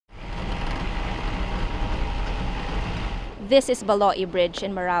This is Baloi Bridge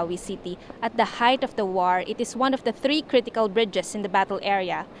in Marawi City. At the height of the war, it is one of the 3 critical bridges in the battle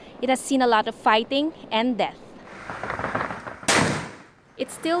area. It has seen a lot of fighting and death.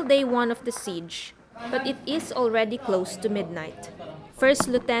 It's still day 1 of the siege, but it is already close to midnight. First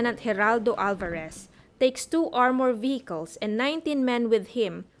Lieutenant Geraldo Alvarez takes 2 armor vehicles and 19 men with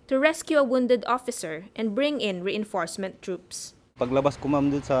him to rescue a wounded officer and bring in reinforcement troops. Paglabas ko ma'am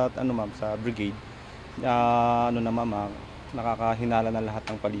doon sa sa brigade, nakakahinala na lahat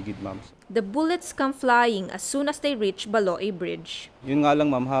ng paligid ma'am. The bullets come flying as soon as they reach Baloi Bridge. Yun nga lang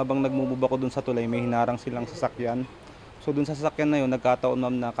ma'am, habang nagmumove ako doon sa tulay, may hinarang silang sasakyan. So doon sa sasakyan na yun, nagkataon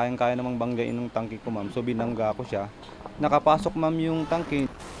ma'am na kayang-kaya namang banggain ng tangke ko ma'am. So binangga ko siya. Nakapasok ma'am yung tangke.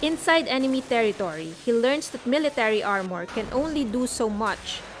 Inside enemy territory, he learns that military armor can only do so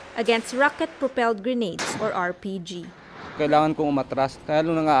much against rocket-propelled grenades or RPG. Kailangan kong umatras. Kaya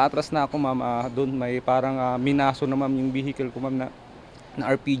nung nang-aatras na ako ma'am, doon may parang minaso na ma'am yung vehicle ko ma'am na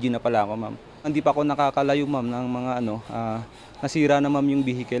RPG na pala ako ma'am. Hindi pa ako nakakalayo ma'am ng mga nasira na ma'am yung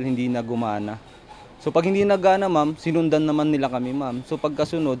vehicle, hindi na gumana. So pag hindi nagana ma'am, sinundan naman nila kami ma'am. So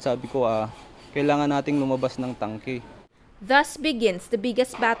pagkasunod, sabi ko kailangan nating lumabas ng tangke. Thus begins the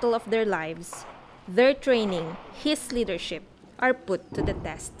biggest battle of their lives. Their training, his leadership, are put to the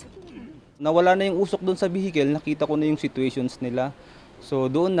test. Nawala na yung usok doon sa vehicle, nakita ko na yung situations nila. So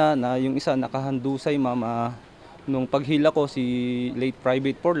doon na yung isa nakahandusay ma'am, nung paghila ko si late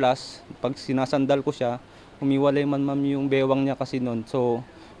Private Porlas, pag sinasandal ko siya, humiwalay man ma'am yung bewang niya kasi noon. So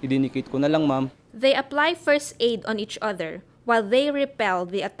idinikit ko na lang ma'am. They apply first aid on each other while they repel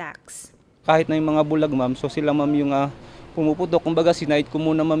the attacks. Kahit na yung mga bulag ma'am, so sila ma'am yung pumuputok. Kumbaga sinait ko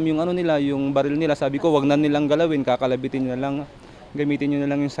muna ma'am yung nila, yung baril nila. Sabi ko wag na nilang galawin, kakalabitin nyo na lang, gamitin nyo na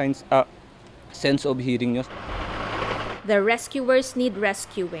lang yung sense of hearing nyo. The rescuers need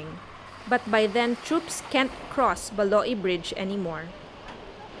rescuing, but by then troops can't cross Baloi Bridge anymore.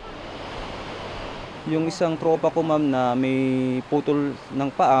 Yung isang tropa ko ma'am na may putol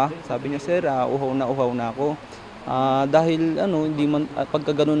ng paa, sabi niya, sir, uhaw na ako. Dahil hindi man,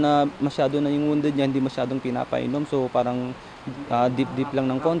 pagka ganun na masyado na yung wounded niya, hindi masyadong pinapainom. So parang deep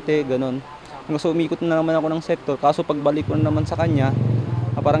lang ng konti, ganun. So umikot na naman ako ng sector, kaso pagbalik ko na naman sa kanya,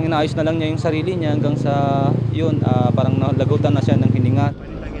 parang inaayos na lang niya yung sarili niya hanggang sa yun, parang nalagutan na siya ng hininga.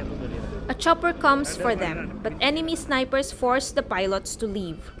 A chopper comes for them, but enemy snipers force the pilots to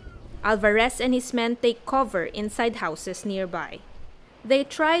leave. Alvarez and his men take cover inside houses nearby. They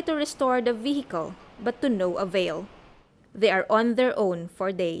try to restore the vehicle, but to no avail. They are on their own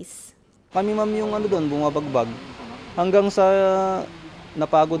for days. Kami ma'am yung doon, bumabagbag. Hanggang sa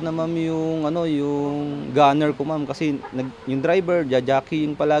napagod na ma'am yung yung gunner ko ma'am, kasi yung driver,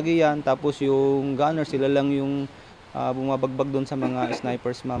 jockeying palagi yan, tapos yung gunner, sila lang yung bumabagbag doon sa mga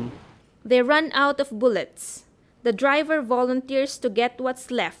snipers ma'am. They run out of bullets. The driver volunteers to get what's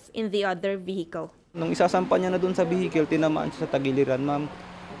left in the other vehicle. Nung isasampa niya na doon sa vehicle, tinamaan siya sa tagiliran ma'am.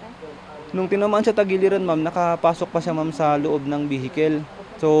 Nung tinamaan siya tagiliran ma'am, nakapasok pa siya ma'am sa loob ng vehicle.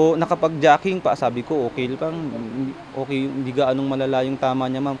 So nakapag-jacking pa, sabi ko okay lang, okay, hindi gaanong malala yung tama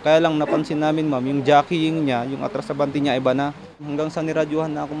niya ma'am. Kaya lang napansin namin ma'am, yung jacking niya, yung atras sa banti niya iba na. Hanggang sa niradyuhan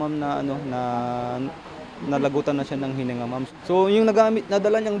na ako ma'am na nalagutan na siya ng hininga ma'am. So yung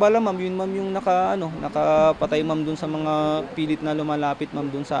nadala niyang bala ma'am, yun ma'am yung nakapatay ma'am dun sa mga pilit na lumalapit ma'am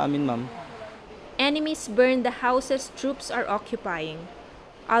dun sa amin ma'am. Enemies burn the houses troops are occupying.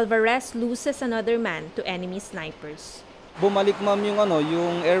 Alvarez loses another man to enemy snipers. Bumalik ma'am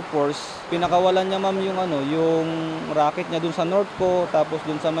yung Air Force, pinakawalan niya ma'am yung rocket niya dun sa north ko, tapos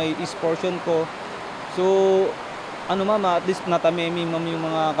dun sa may east portion ko. So ma'am, at least natamemi ma'am yung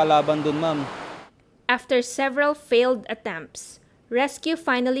mga kalaban dun ma'am. After several failed attempts, rescue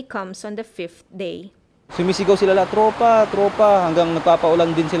finally comes on the 5th day. Sumisigaw sila tropa, hanggang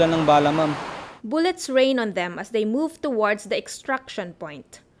nagpapaulan din sila ng bala ma'am. Bullets rain on them as they move towards the extraction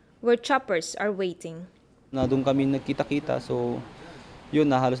point, where choppers are waiting. Doon kami nagkita-kita, so yun,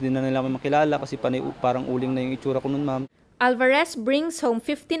 halos din na nila makilala kasi parang uling na yung itsura ko nun ma'am. Alvarez brings home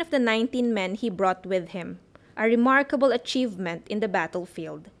 15 of the 19 men he brought with him, a remarkable achievement in the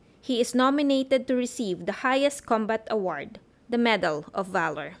battlefield. He is nominated to receive the highest combat award, the Medal of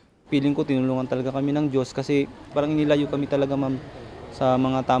Valor. Feeling ko tinulungan talaga kami ng Diyos kasi parang inilayo kami talaga ma'am sa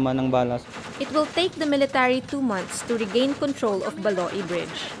mga tama ng balas. It will take the military 2 months to regain control of Baloi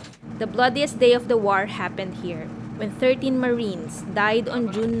Bridge. The bloodiest day of the war happened here, when 13 Marines died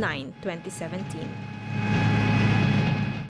on June 9, 2017.